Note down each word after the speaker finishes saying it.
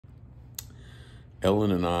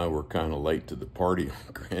Ellen and I were kind of late to the party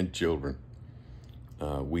of grandchildren.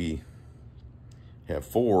 We have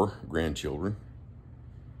 4 grandchildren,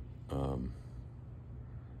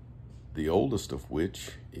 the oldest of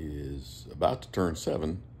which is about to turn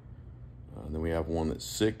 7. And then we have one that's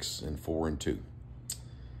 6 and 4 and 2.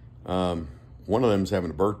 One of them's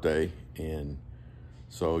having a birthday, and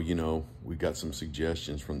so, we got some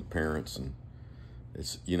suggestions from the parents, and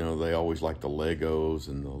it's, they always like the Legos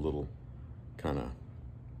and the little kind of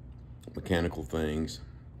mechanical things,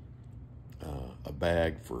 a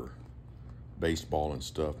bag for baseball and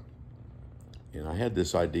stuff. And I had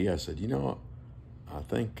this idea. I said, I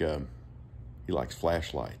think he likes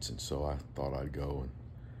flashlights, and so I thought I'd go,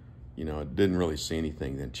 and I didn't really see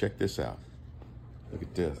anything. Then check this out. Look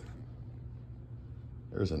at this.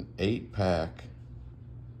 There's an 8-pack,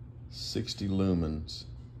 60 lumens,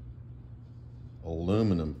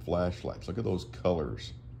 aluminum flashlights. Look at those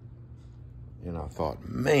colors. And I thought,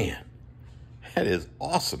 man, that is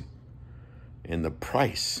awesome. And the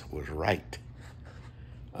price was right.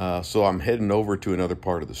 So I'm heading over to another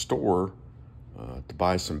part of the store to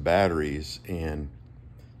buy some batteries. And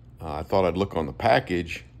I thought I'd look on the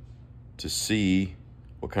package to see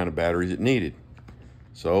what kind of batteries it needed.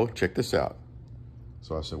 So check this out.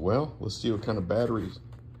 So I said, well, let's see what kind of batteries.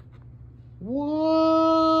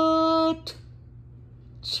 What?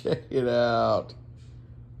 Check it out.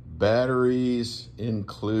 Batteries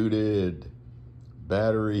included.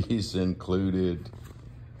 Batteries included.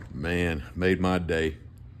 Man, made my day.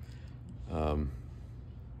 The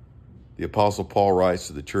Apostle Paul writes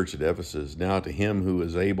to the church at Ephesus, now to him who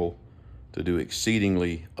is able to do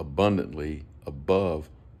exceedingly abundantly above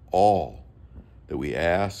all that we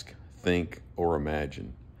ask, think, or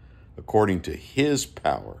imagine, according to his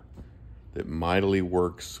power that mightily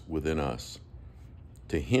works within us.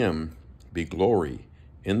 To him be glory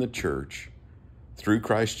in the church through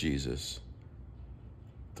Christ Jesus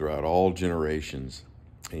throughout all generations.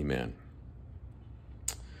 Amen.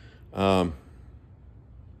 The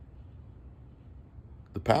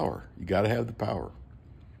power. You got to have the power.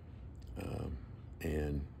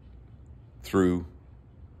 And through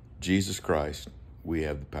Jesus Christ, we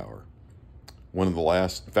have the power. One of the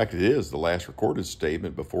last, in fact, it is the last recorded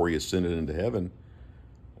statement before he ascended into heaven.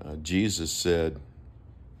 Jesus said,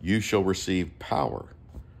 you shall receive power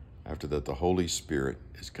after that the Holy Spirit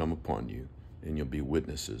is come upon you, and you'll be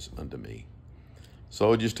witnesses unto me.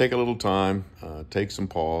 So just take a little time, take some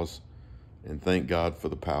pause, and thank God for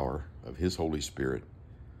the power of his Holy Spirit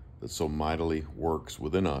that so mightily works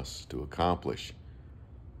within us to accomplish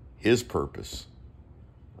his purpose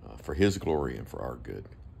for his glory and for our good.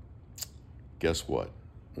 Guess what?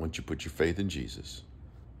 Once you put your faith in Jesus,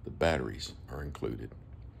 the batteries are included.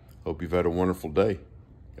 Hope you've had a wonderful day.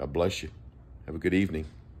 God bless you. Have a good evening.